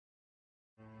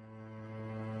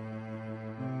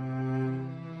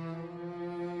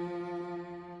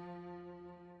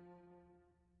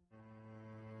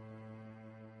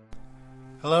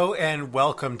Hello and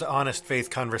welcome to Honest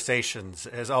Faith Conversations.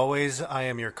 As always, I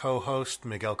am your co-host,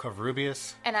 Miguel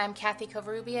Covarrubias. And I'm Kathy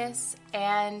Covarrubias.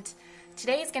 And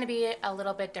today is going to be a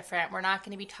little bit different. We're not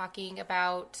going to be talking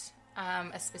about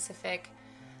a specific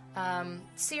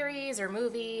series or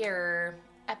movie or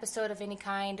episode of any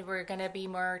kind. We're going to be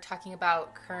more talking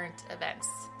about current events,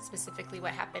 specifically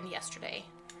what happened yesterday.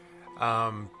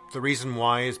 The reason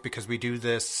why is because we do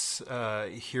this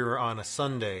here on a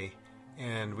Sunday.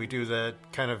 And we do that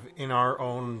kind of in our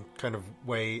own kind of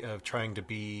way of trying to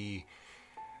be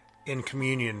in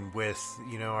communion with,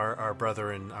 our brother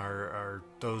and our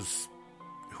those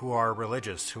who are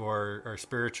religious, who are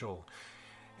spiritual.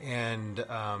 And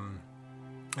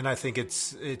I think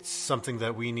it's something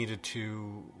that we needed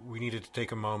to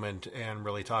take a moment and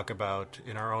really talk about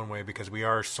in our own way, because we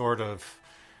are sort of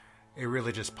a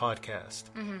religious podcast.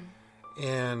 Mm-hmm.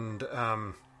 And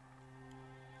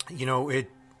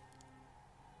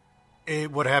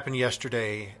what happened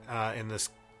yesterday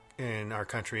in our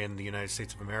country, in the United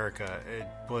States of America, it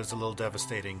was a little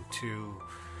devastating to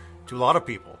a lot of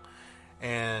people,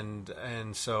 and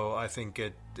so I think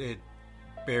it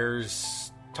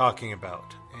bears talking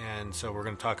about. And so we're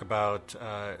going to talk about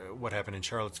what happened in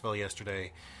Charlottesville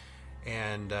yesterday,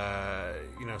 and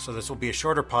so this will be a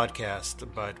shorter podcast,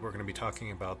 but we're going to be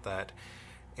talking about that.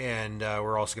 And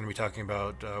we're also going to be talking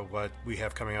about what we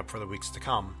have coming up for the weeks to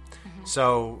come. Mm-hmm.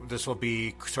 So this will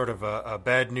be sort of a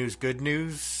bad news, good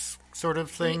news sort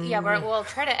of thing. Yeah, we'll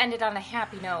try to end it on a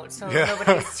happy note so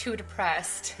nobody's too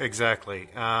depressed. Exactly.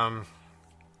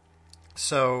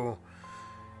 So,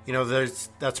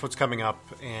 that's what's coming up.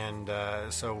 And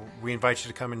so we invite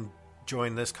you to come and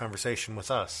join this conversation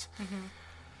with us.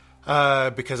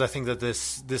 Mm-hmm. Because I think that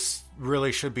this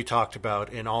really should be talked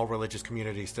about in all religious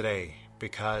communities today,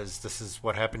 because this is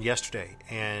what happened yesterday,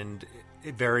 and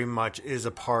it very much is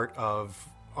a part of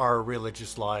our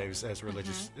religious lives as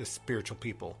religious, as spiritual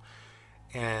people.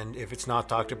 And if it's not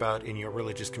talked about in your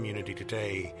religious community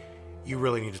today, you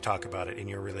really need to talk about it in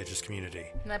your religious community.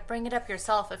 Bring it up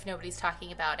yourself if nobody's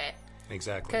talking about it.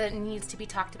 Exactly. Because it needs to be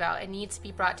talked about. It needs to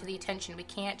be brought to the attention. We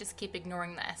can't just keep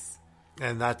ignoring this.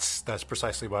 And that's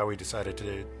precisely why we decided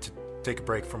to take a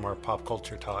break from our pop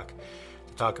culture talk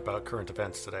to talk about current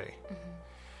events today. Mm-hmm.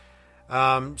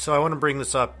 So I want to bring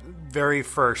this up. Very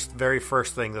first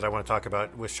thing that I want to talk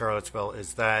about with Charlottesville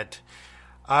is that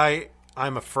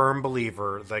I'm a firm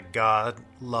believer that God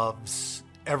loves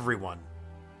everyone,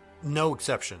 no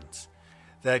exceptions.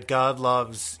 That God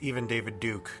loves even David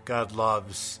Duke. God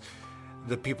loves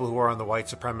the people who are on the white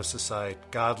supremacist side.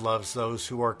 God loves those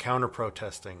who are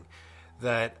counter-protesting.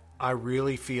 That I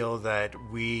really feel that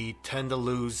we tend to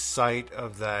lose sight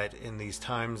of that in these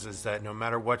times, is that no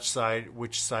matter which side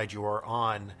you are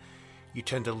on, you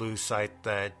tend to lose sight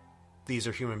that these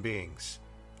are human beings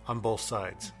on both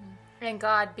sides. Mm-hmm. And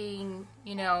God being,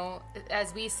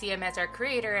 as we see him as our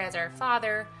creator, as our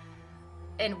father,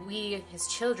 and we, his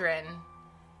children,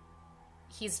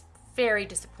 he's very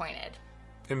disappointed.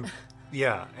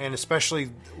 Yeah, and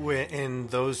especially in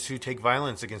those who take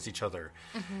violence against each other.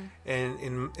 Mm-hmm.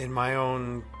 And in my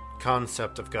own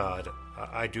concept of God,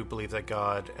 I do believe that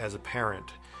God, as a parent,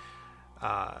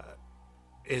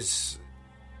 is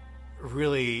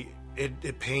really,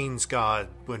 it pains God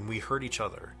when we hurt each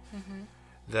other. Mm-hmm.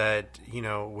 That,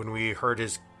 when we hurt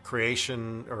his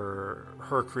creation or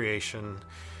her creation.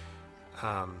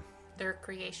 Their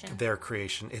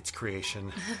creation. Its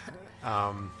creation.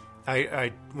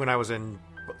 I when I was in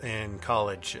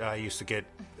college, I used to get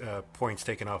points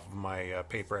taken off of my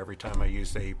paper every time I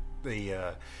used a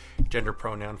gender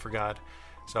pronoun for God.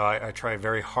 So I try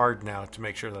very hard now to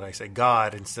make sure that I say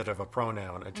God instead of a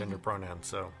pronoun, a gender pronoun.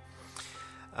 So,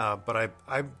 but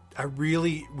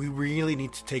we really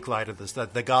need to take light of this.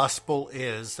 That the gospel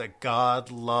is that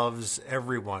God loves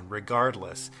everyone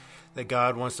regardless. That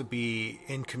God wants to be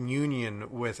in communion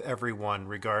with everyone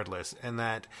regardless, and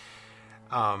that.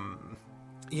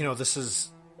 This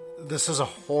is a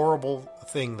horrible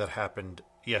thing that happened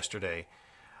yesterday.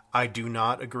 I do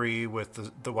not agree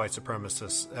with the white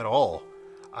supremacists at all.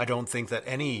 I don't think that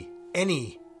any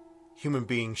human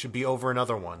being should be over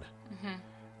another one. Mm-hmm.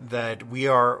 That we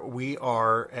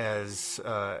are, as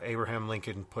Abraham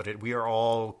Lincoln put it, we are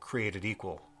all created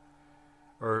equal.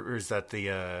 Or is that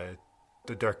the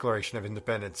Declaration of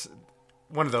Independence?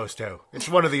 One of those two. It's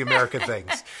one of the American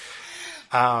things.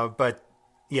 But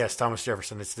yes, Thomas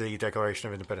Jefferson. It's the Declaration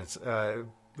of Independence, or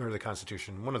the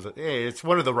Constitution. It's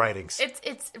one of the writings.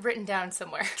 It's written down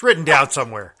somewhere. It's written down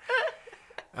somewhere.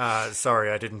 Sorry,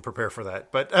 I didn't prepare for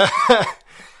that. But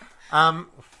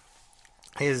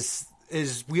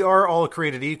is we are all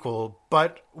created equal,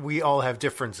 but we all have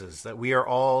differences, that we are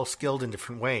all skilled in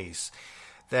different ways,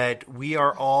 that we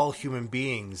are all human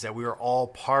beings, that we are all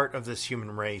part of this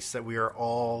human race, that we are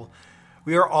all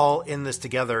in this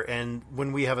together. And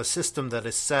when we have a system that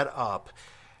is set up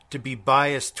to be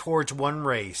biased towards one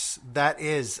race, that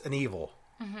is an evil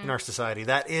in our society.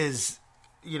 That is,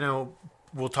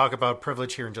 we'll talk about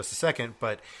privilege here in just a second,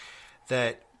 but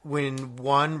that when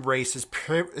one race is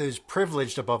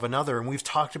privileged above another, and we've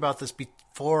talked about this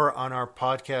before on our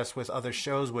podcast with other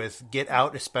shows, with Get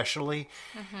Out especially,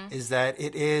 is that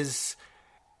it is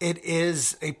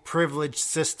a privileged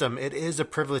system. It is a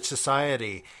privileged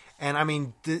society. And I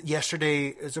mean, yesterday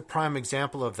is a prime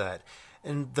example of that.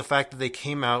 And the fact that they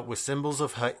came out with symbols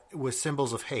of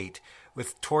hate,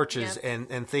 with torches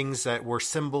and things that were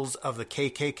symbols of the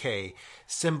KKK,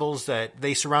 symbols that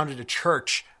they surrounded a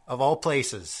church of all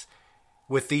places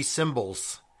with these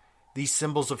symbols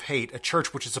of hate, a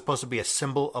church which is supposed to be a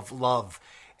symbol of love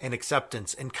and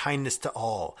acceptance and kindness to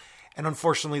all. And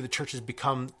unfortunately, the church has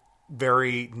become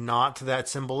very not that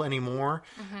symbol anymore,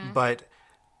 but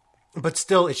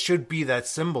still, it should be that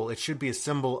symbol. It should be a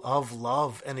symbol of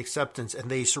love and acceptance.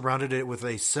 And they surrounded it with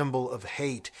a symbol of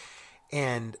hate.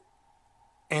 And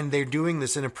they're doing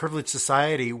this in a privileged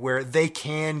society where they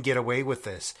can get away with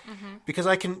this. Because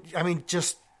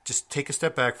just take a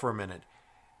step back for a minute.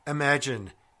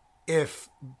 Imagine if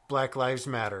Black Lives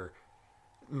matters.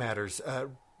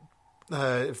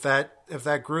 If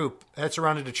that group had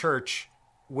surrounded a church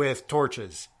with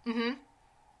torches.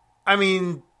 I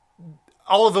mean,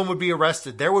 all of them would be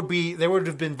arrested. There would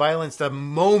have been violence the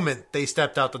moment they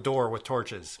stepped out the door with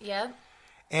torches. Yeah.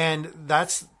 And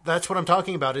that's what I'm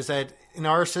talking about, is that in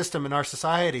our system, in our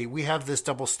society, we have this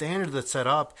double standard that's set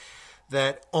up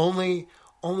that only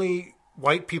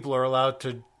white people are allowed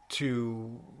to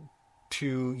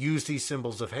use these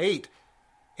symbols of hate,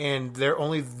 and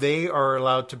they are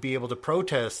allowed to be able to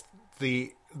protest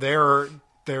their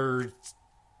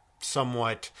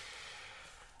somewhat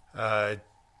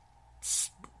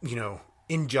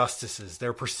injustices,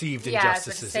 their perceived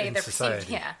injustices in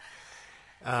society.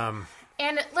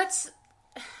 And let's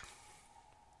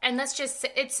just,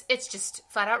 it's just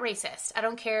flat out racist. I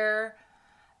don't care.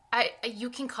 You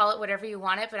can call it whatever you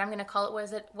want it, but I'm going to call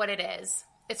it what it is.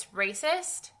 It's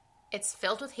racist. It's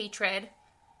filled with hatred,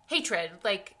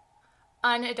 like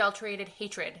unadulterated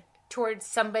hatred towards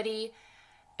somebody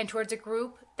and towards a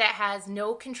group that has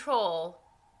no control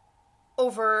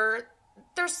over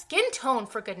their skin tone,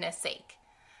 for goodness sake.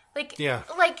 Like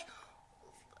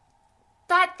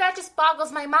that just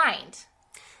boggles my mind.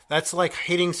 That's like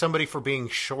hating somebody for being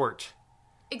short.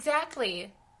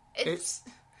 Exactly.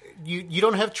 You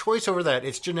don't have choice over that.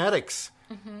 It's genetics.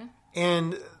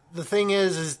 And the thing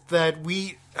is that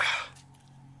we've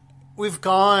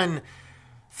gone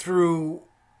through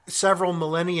several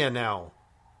millennia now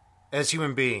as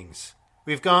human beings.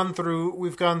 We've gone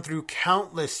through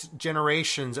countless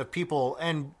generations of people,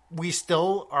 and we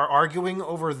still are arguing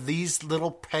over these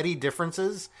little petty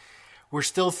differences. We're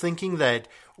still thinking that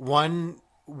one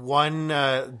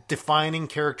defining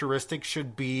characteristic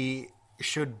should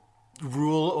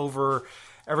rule over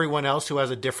everyone else who has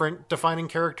a different defining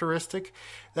characteristic.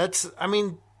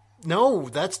 No,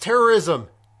 that's terrorism.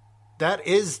 That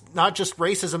is not just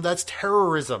racism, that's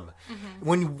terrorism.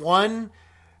 When one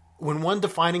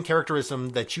defining characterism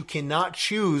that you cannot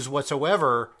choose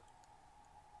whatsoever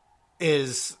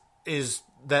is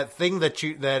that thing that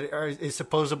is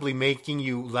supposedly making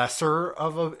you lesser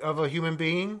of a human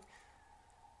being,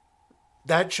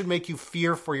 that should make you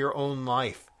fear for your own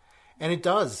life. And it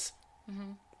does.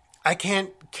 I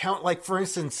can't count, like, for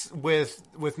instance,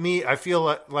 with me, I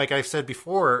feel like I've said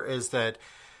before, is that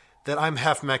I'm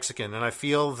half Mexican, and I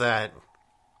feel that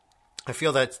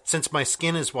since my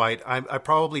skin is white, I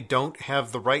probably don't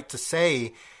have the right to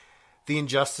say the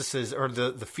injustices or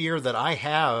the fear that I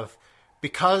have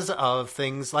because of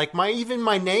things like my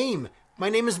name. My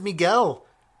name is Miguel.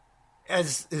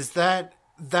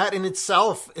 That in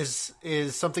itself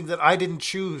is something that I didn't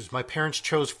choose. My parents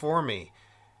chose for me.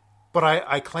 But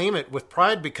I claim it with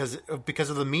pride because of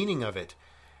the meaning of it.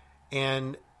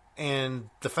 And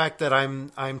the fact that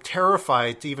I'm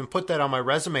terrified to even put that on my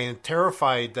resume, and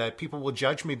terrified that people will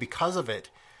judge me because of it.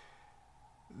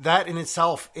 That in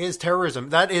itself is terrorism.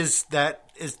 That is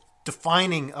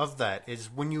defining of that, is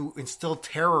when you instill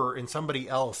terror in somebody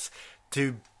else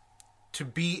to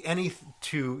be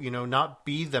not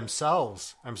be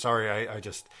themselves. I'm sorry.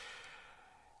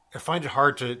 I find it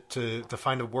hard to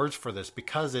find the words for this,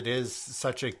 because it is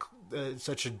such a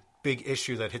big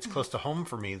issue that hits close to home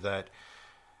for me. That,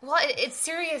 well, it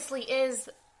seriously is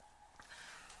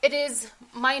it is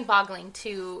mind-boggling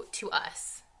to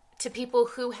us, to people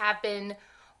who have been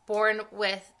born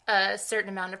with a certain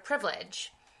amount of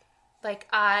privilege. Like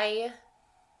I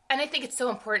think it's so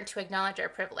important to acknowledge our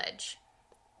privilege.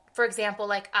 For example,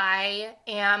 like I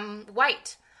am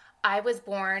white. I was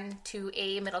born to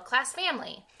a middle-class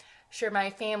family. Sure, my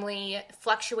family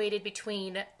fluctuated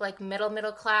between like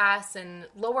middle class and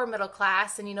lower middle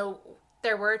class. And,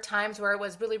 there were times where it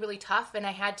was really, really tough and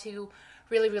I had to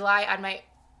really rely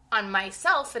on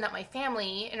myself and not my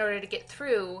family in order to get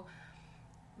through.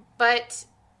 But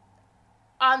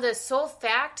on the sole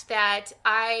fact that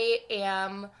I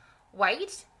am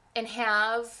white and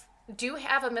do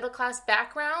have a middle class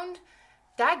background,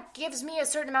 that gives me a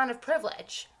certain amount of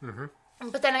privilege. Mm-hmm.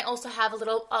 But then I also have a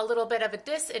little bit of a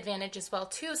disadvantage as well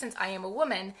too, since I am a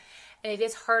woman, and it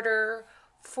is harder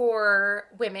for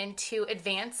women to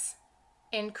advance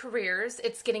in careers.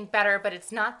 It's getting better, but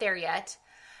it's not there yet.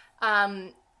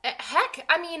 I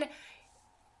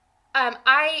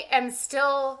am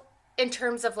still, in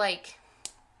terms of wages,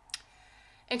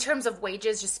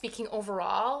 just speaking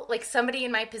overall, like somebody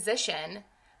in my position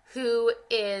who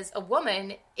is a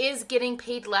woman is getting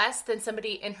paid less than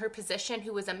somebody in her position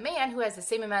who is a man who has the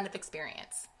same amount of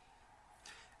experience.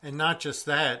 And not just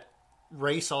that,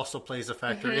 race also plays a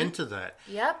factor into that.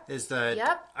 Yep. Is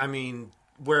that,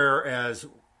 whereas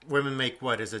women make,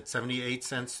 78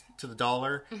 cents to the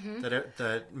dollar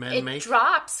that men make? It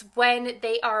drops when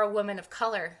they are a woman of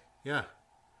color. Yeah.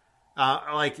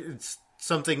 It's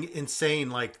something insane,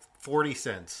 like 40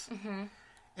 cents. Mm-hmm.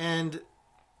 And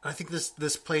I think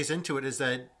this plays into it, is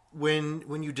that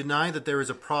when you deny that there is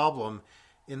a problem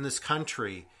in this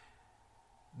country,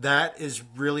 that is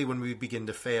really when we begin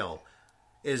to fail.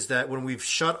 Is that when we've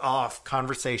shut off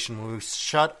conversation, when we've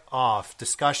shut off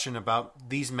discussion about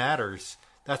these matters,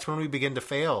 that's when we begin to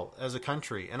fail as a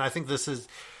country. And I think this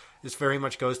very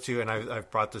much goes to, and I've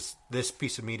brought this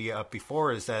piece of media up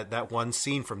before, is that one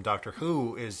scene from Doctor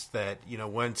Who is that,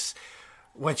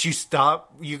 once you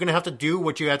stop, you're going to have to do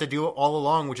what you had to do all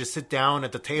along, which is sit down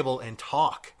at the table and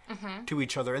talk to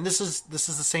each other. And this is the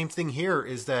same thing here,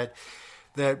 is that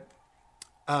the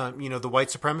white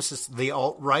supremacists, the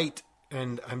alt-right,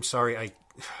 and I'm sorry,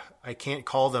 I can't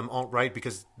call them alt-right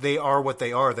because they are what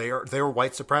they are. They're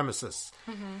white supremacists.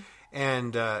 Mm-hmm.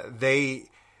 And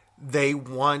they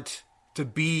want to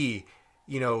be,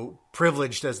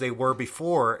 privileged as they were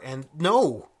before. And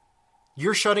no,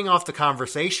 you're shutting off the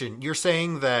conversation. You're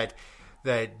saying that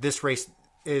this race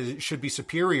should be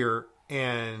superior,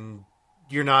 and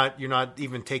you're not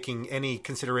even taking any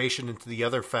consideration into the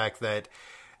other fact that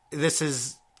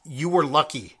you were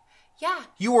lucky. Yeah.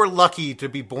 You were lucky to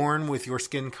be born with your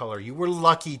skin color. You were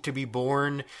lucky to be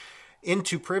born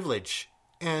into privilege.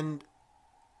 And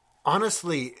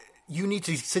honestly, you need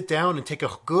to sit down and take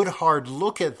a good hard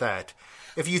look at that.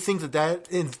 If you think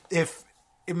if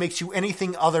it makes you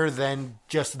anything other than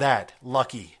just that,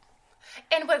 lucky.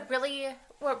 And what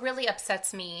really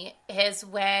upsets me is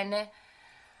when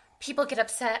people get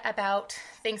upset about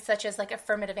things such as like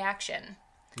affirmative action.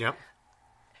 Yep.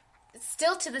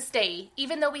 Still to this day,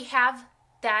 even though we have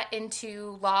that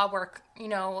into law where,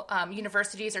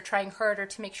 universities are trying harder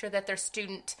to make sure that their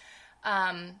student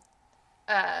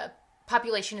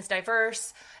population is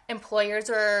diverse, employers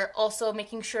are also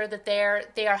making sure that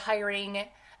they are hiring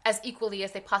as equally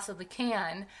as they possibly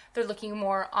can. They're looking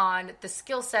more on the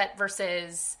skill set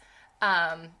versus,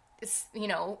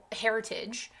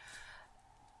 heritage.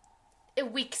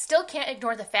 We still can't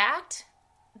ignore the fact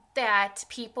that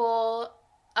people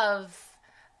of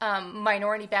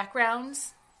minority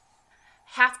backgrounds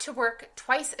have to work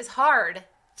twice as hard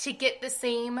to get the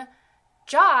same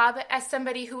job as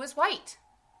somebody who is white.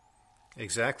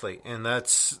 Exactly. And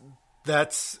that's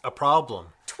a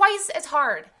problem. Twice as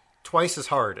hard.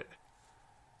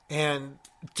 And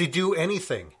to do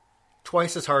anything,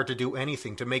 twice as hard to do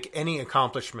anything, to make any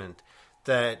accomplishment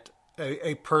that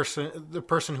the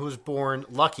person who was born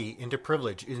lucky into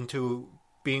privilege, into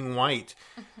being white,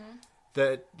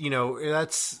 that,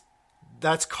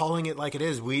 that's calling it like it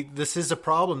is. This is a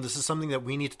problem. This is something that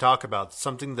we need to talk about,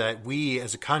 something that we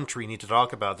as a country need to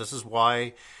talk about. This is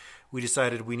why we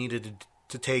decided we needed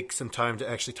to take some time to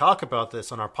actually talk about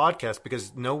this on our podcast,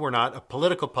 because no, we're not a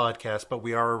political podcast, but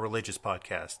we are a religious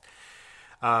podcast.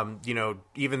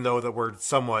 Even though that we're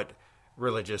somewhat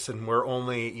religious and we're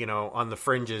only, on the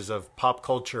fringes of pop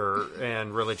culture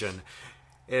and religion,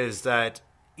 is that,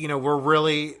 we're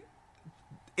really,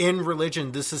 in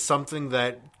religion, this is something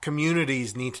that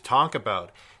communities need to talk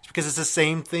about. It's because it's the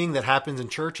same thing that happens in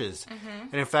churches.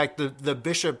 And in fact, the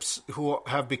bishops who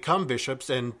have become bishops,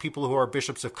 and people who are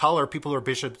bishops of color, people who are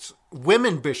bishops,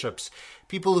 women bishops,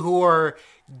 people who are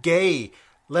gay,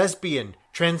 lesbian,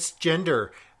 transgender,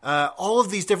 all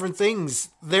of these different things,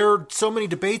 there are so many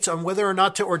debates on whether or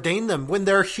not to ordain them. When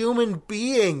they're human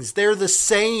beings, they're the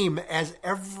same as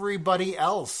everybody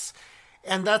else.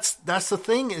 And that's the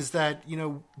thing, is that,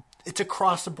 it's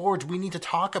across the board. We need to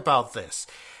talk about this.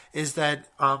 Is that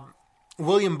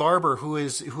William Barber, who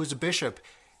is a bishop,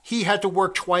 he had to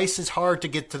work twice as hard to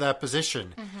get to that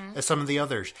position as some of the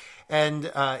others.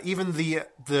 And even the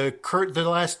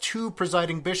last two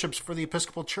presiding bishops for the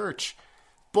Episcopal Church,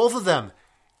 both of them,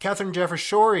 Catherine Jeffers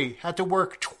Shorey, had to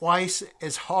work twice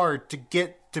as hard to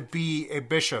get to be a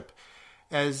bishop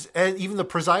as even the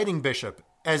presiding bishop,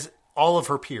 as all of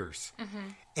her peers.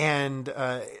 And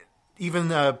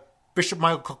even Bishop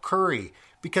Michael Curry,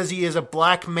 because he is a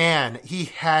black man, he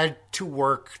had to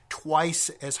work twice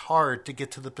as hard to get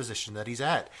to the position that he's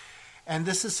at. And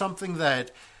this is something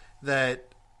that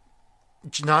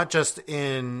not just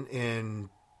in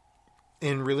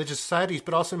religious societies,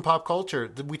 but also in pop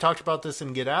culture. We talked about this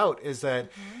in Get Out, is that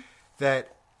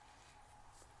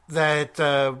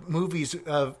movies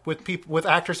with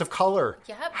actors of color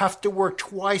have to work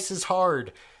twice as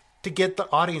hard to get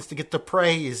the audience, to get the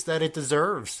praise that it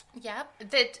deserves.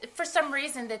 Yep. That for some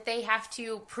reason that they have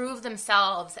to prove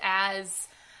themselves as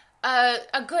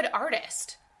a good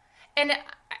artist. And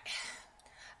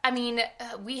I mean,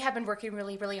 we have been working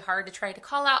really, really hard to try to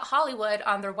call out Hollywood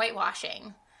on their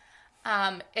whitewashing.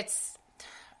 It's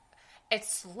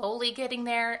slowly getting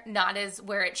there, not as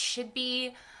where it should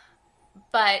be,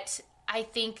 but I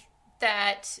think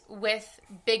that with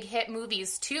big hit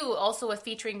movies too, also with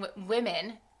featuring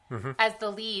women as the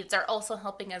leads, are also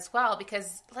helping as well,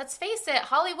 because let's face it,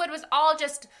 Hollywood was all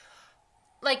just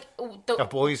like a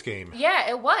boys' game. Yeah,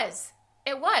 it was.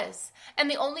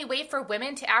 And the only way for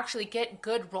women to actually get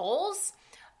good roles,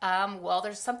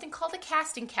 there's something called a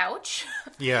casting couch.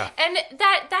 Yeah. And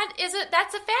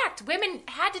that's a fact. Women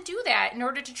had to do that in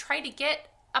order to try to get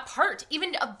a part,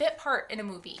 even a bit part in a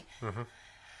movie.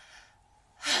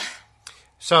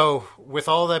 So, with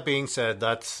all that being said,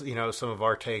 that's, some of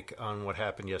our take on what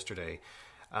happened yesterday.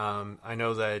 I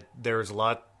know that there's a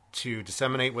lot to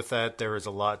disseminate with that. There is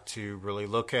a lot to really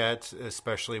look at,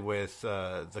 especially with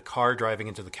the car driving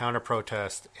into the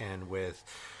counter-protest, and with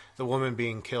the woman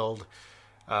being killed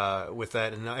with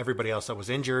that, and everybody else that was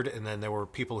injured. And then there were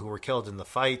people who were killed in the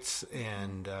fights.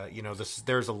 And,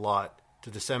 there's a lot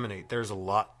to disseminate. There's a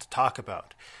lot to talk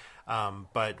about.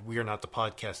 But we are not the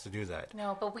podcast to do that.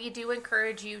 No, but we do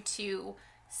encourage you to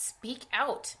speak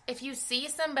out. If you see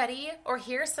somebody or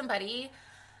hear somebody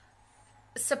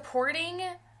supporting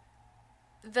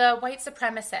the white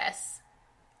supremacists,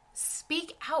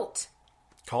 speak out.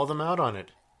 Call them out on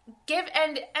it. Give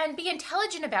and be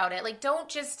intelligent about it. Like, don't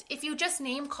just, if you just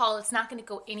name call, it's not going to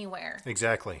go anywhere.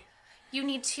 Exactly. You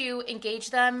need to engage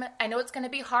them. I know it's going to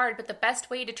be hard, but the best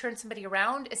way to turn somebody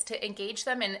around is to engage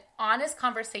them in honest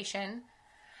conversation.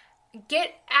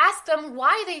 Ask them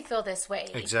why they feel this way.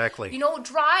 Exactly. Draw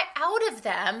it out of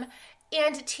them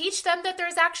and teach them that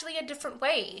there's actually a different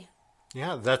way.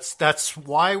 Yeah, that's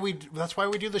why we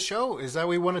do the show, is that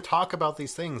we want to talk about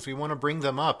these things. We want to bring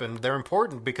them up, and they're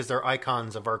important because they're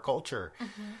icons of our culture.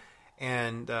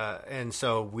 And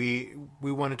so we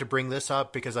wanted to bring this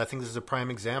up because I think this is a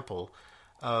prime example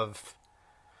of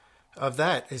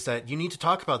that, is that you need to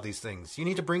talk about these things. You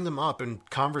need to bring them up in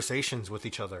conversations with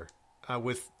each other,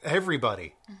 with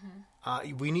everybody.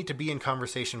 We need to be in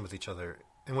conversation with each other.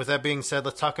 And with that being said,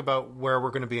 let's talk about where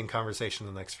we're going to be in conversation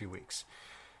in the next few weeks.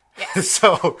 Yes.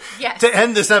 So, to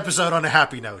end this episode on a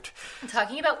happy note.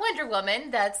 Talking about Wonder Woman,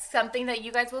 that's something that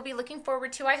you guys will be looking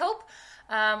forward to, I hope.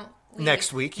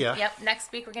 Next week, yeah. Yep,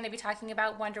 next week we're going to be talking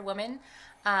about Wonder Woman.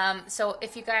 So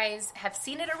if you guys have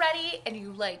seen it already and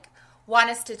you want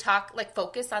us to talk,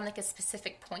 focus on a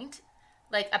specific point,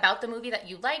 about the movie that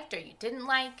you liked or you didn't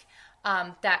like,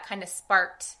 that kind of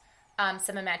sparked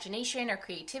some imagination or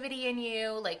creativity in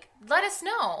you, let us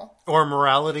know. Or a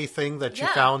morality thing that you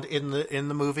found in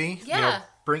the movie. Yeah.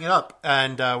 Bring it up.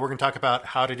 And we're going to talk about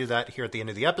how to do that here at the end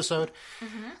of the episode.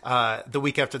 The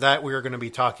week after that, we are going to be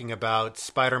talking about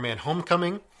Spider-Man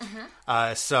Homecoming.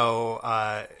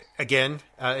 Again,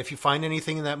 if you find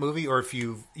anything in that movie, or if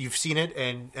you've seen it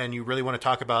and you really want to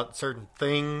talk about a certain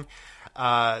thing,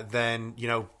 then,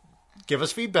 give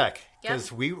us feedback.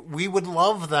 Because we would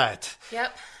love that.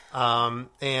 Yep.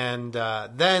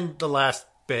 Then the last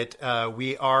bit,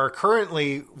 we are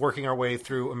currently working our way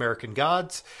through American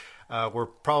Gods. We're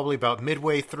probably about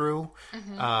midway through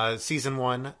season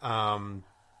 1.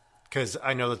 Because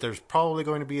I know that there's probably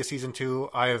going to be a season 2.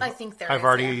 I think I've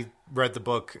already read the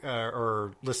book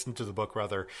or listened to the book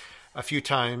rather a few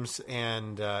times,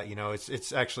 and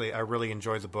it's actually I really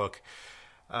enjoyed the book.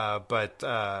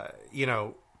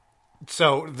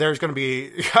 So there's going to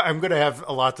be I'm going to have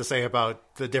a lot to say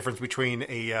about the difference between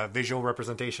a visual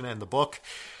representation and the book.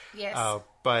 Yes.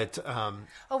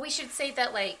 We should say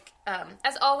that,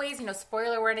 as always,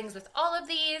 spoiler warnings with all of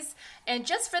these. And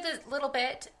just for the little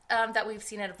bit that we've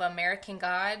seen out of American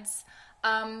Gods,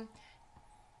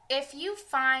 if you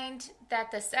find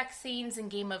that the sex scenes in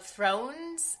Game of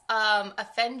Thrones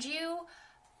offend you,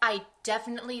 I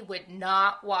definitely would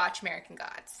not watch American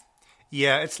Gods.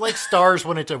 Yeah, it's like Stars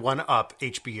wanted to one-up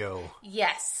HBO.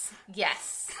 Yes.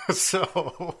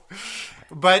 So,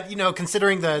 but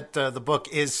considering that the book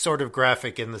is sort of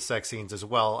graphic in the sex scenes as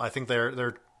well, I think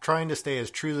they're trying to stay as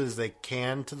true as they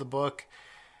can to the book.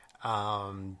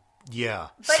 Yeah.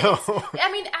 But so,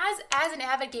 as an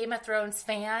avid Game of Thrones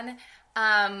fan,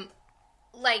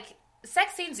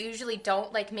 sex scenes usually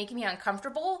don't make me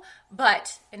uncomfortable,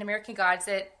 but in American Gods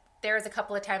there was a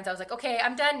couple of times I was like, okay,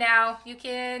 I'm done now. You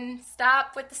can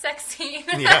stop with the sex scene.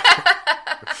 Yeah.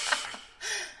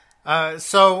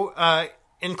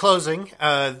 In closing,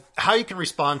 how you can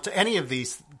respond to any of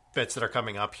these bits that are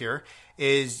coming up here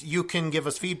is you can give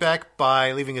us feedback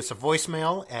by leaving us a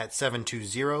voicemail at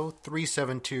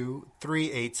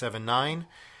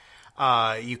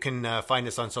 720-372-3879. You can find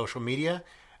us on social media.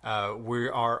 We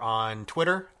are on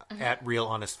Twitter at Real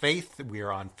Honest Faith. We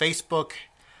are on Facebook.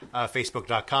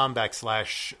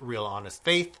 Facebook.com/Real Honest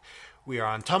Faith. We are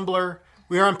on Tumblr.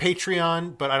 We are on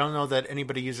Patreon, but I don't know that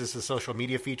anybody uses the social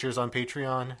media features on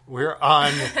Patreon. We're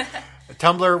on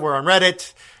Tumblr. We're on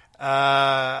Reddit.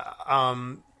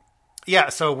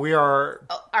 So we are...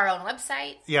 Our own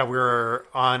website. Yeah, we're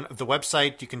on the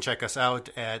website. You can check us out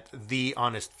at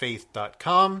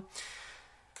thehonestfaith.com.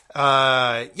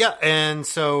 And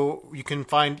so you can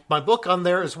find my book on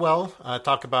there as well.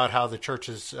 Talk about how the church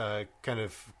has kind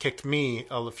of kicked me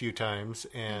a few times,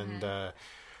 and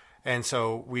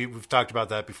so we've talked about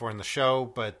that before in the show.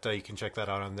 But you can check that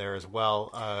out on there as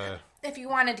well. If you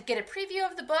wanted to get a preview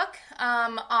of the book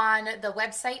on the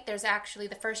website, there's actually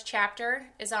the first chapter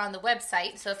is on the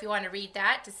website. So if you want to read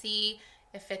that to see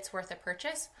if it's worth a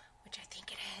purchase, which I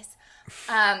think it is.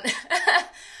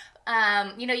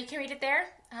 You can read it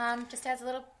there, just as a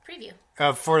little preview.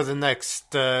 For the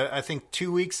next, I think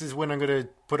 2 weeks is when I'm going to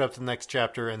put up the next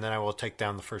chapter, and then I will take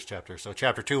down the first chapter. So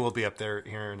chapter 2 will be up there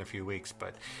here in a few weeks.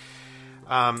 But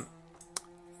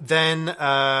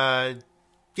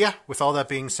with all that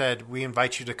being said, we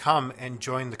invite you to come and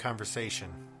join the conversation.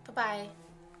 Bye-bye.